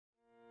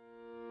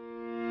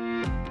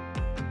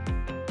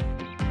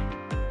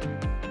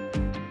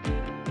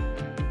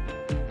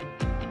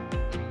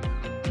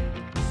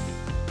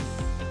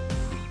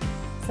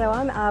So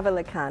I'm Ava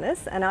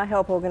Lucanus and I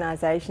help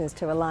organisations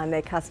to align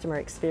their customer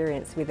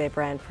experience with their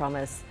brand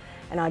promise.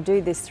 And I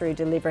do this through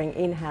delivering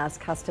in-house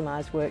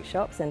customised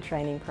workshops and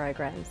training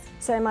programs.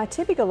 So my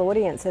typical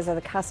audiences are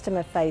the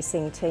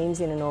customer-facing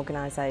teams in an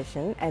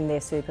organisation and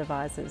their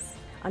supervisors.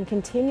 I'm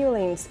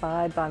continually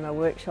inspired by my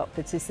workshop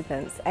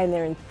participants and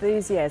their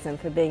enthusiasm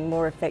for being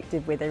more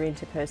effective with their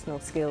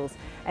interpersonal skills.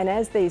 And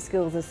as these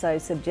skills are so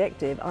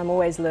subjective, I'm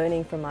always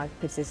learning from my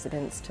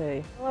participants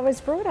too. Well, I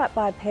was brought up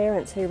by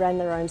parents who ran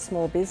their own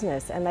small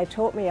business, and they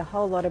taught me a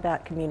whole lot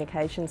about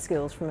communication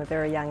skills from a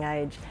very young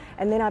age.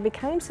 And then I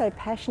became so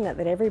passionate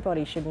that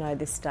everybody should know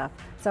this stuff.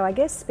 So I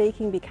guess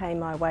speaking became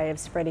my way of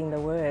spreading the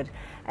word.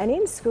 And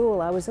in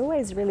school, I was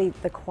always really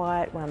the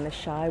quiet one, the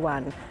shy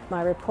one.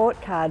 My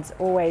report cards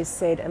always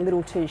said a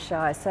little too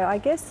shy. So I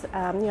guess,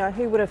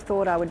 who would have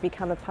thought I would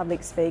become a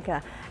public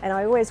speaker? And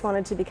I always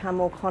wanted to become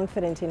more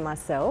confident in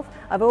myself.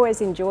 I've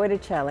always enjoyed a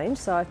challenge,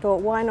 so I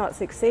thought, why not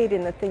succeed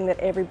in the thing that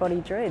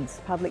everybody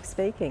dreads, public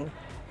speaking?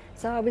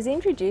 So I was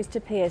introduced to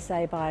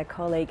PSA by a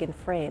colleague and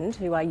friend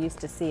who I used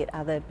to see at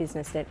other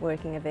business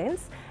networking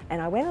events,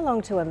 and I went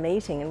along to a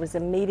meeting and was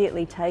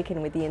immediately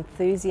taken with the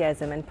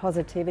enthusiasm and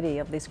positivity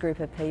of this group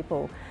of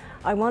people.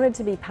 I wanted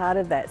to be part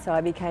of that, so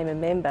I became a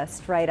member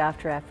straight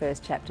after our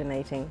first chapter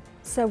meeting.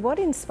 So what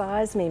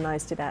inspires me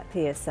most about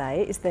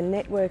PSA is the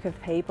network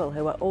of people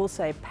who are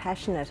also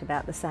passionate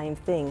about the same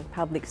thing,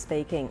 public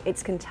speaking.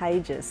 It's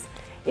contagious.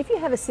 If you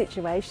have a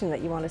situation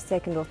that you want a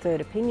second or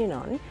third opinion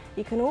on,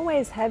 you can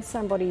always have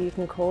somebody you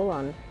can call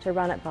on to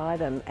run it by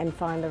them and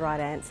find the right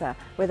answer,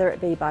 whether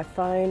it be by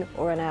phone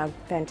or on our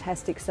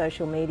fantastic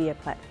social media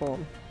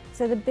platform.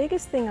 So the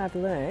biggest thing I've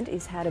learned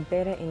is how to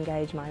better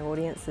engage my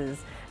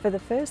audiences. For the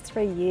first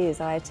 3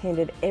 years, I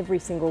attended every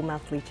single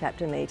monthly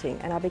chapter meeting,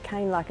 and I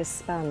became like a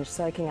sponge,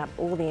 soaking up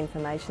all the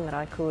information that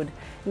I could.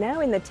 Now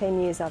in the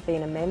 10 years I've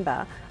been a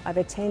member, I've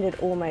attended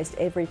almost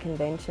every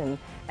convention,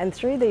 and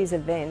through these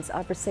events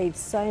I've received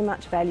so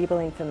much valuable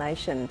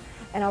information,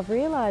 and I've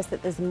realised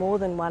that there's more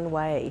than one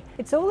way.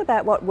 It's all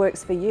about what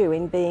works for you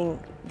in being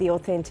the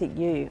authentic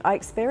you. I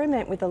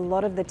experiment with a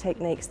lot of the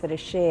techniques that are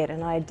shared,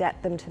 and I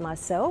adapt them to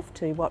myself,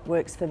 to what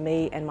works for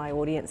me and my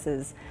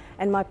audiences.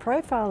 And my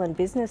profile and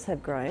business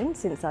have grown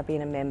since I've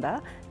been a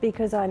member,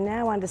 because I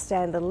now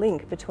understand the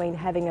link between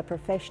having a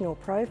professional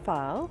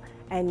profile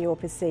and your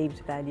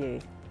perceived value.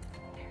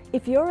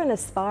 If you're an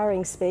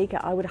aspiring speaker,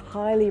 I would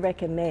highly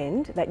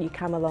recommend that you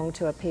come along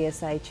to a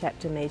PSA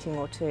chapter meeting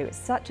or two. It's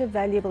such a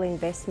valuable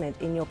investment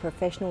in your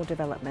professional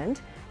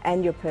development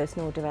and your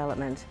personal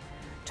development.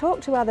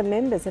 Talk to other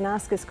members and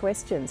ask us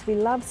questions. We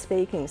love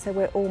speaking, so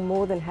we're all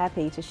more than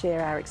happy to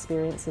share our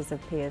experiences of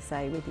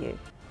PSA with you.